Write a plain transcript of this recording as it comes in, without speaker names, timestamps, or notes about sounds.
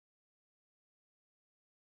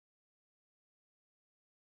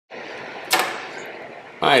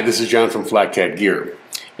Hi, this is John from FlatCatGear,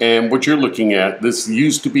 and what you're looking at, this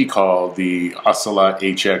used to be called the Ocelot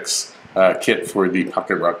HX kit for the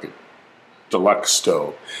Pocket Rocket Deluxe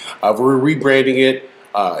stove. We're rebranding it.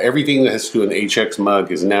 Everything that has to do with an HX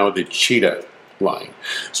mug is now the Cheetah line.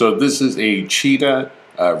 So this is a Cheetah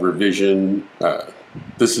revision.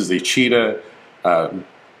 This is a Cheetah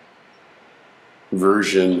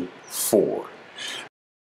version 4.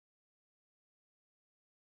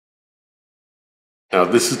 Now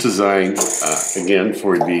this is designed, again,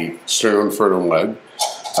 for the Stern Inferno mug.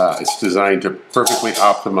 It's designed to perfectly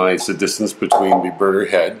optimize the distance between the burner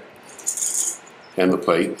head and the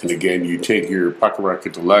plate. And again, you take your Pocket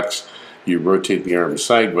Rocket Deluxe, you rotate the arm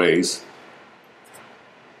sideways,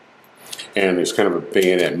 and there's kind of a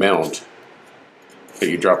bayonet mount that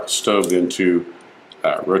you drop the stove into,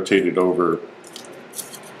 rotate it over,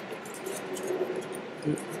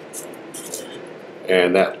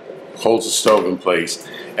 and that holds the stove in place,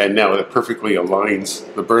 and now it perfectly aligns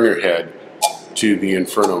the burner head to the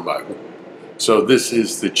Inferno mug. So this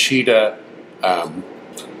is the Cheetah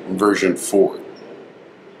version 4.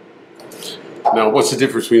 Now what's the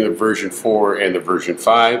difference between the version 4 and the version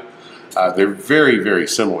 5? They're very, very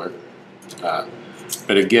similar.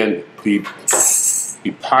 But again, the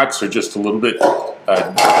pots are just a little bit,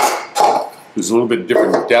 there's a little bit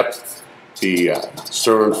different depth. The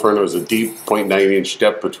Stern Inferno is a deep 0.9-inch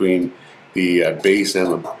depth between the base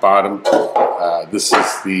and the bottom. This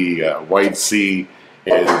is the Wide C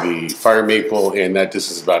and the Fire Maple, and that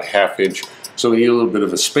distance is about 1/2 inch. So we need a little bit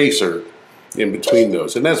of a spacer in between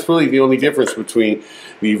those. And that's really the only difference between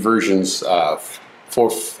the versions 4,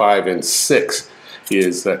 5, and 6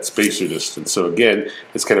 is that spacer distance. So again,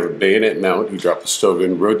 it's kind of a bayonet mount. You drop the stove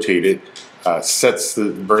in, rotate it, sets the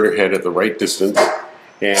burner head at the right distance,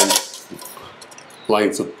 and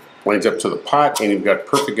lines up to the pot, and you've got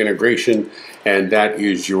perfect integration, and that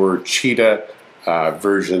is your Cheetah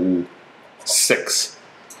version 6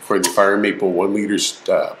 for the Fire Maple 1 liter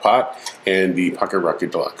pot and the Pocket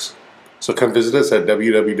Rocket Deluxe. So come visit us at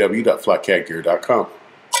www.flatcatgear.com.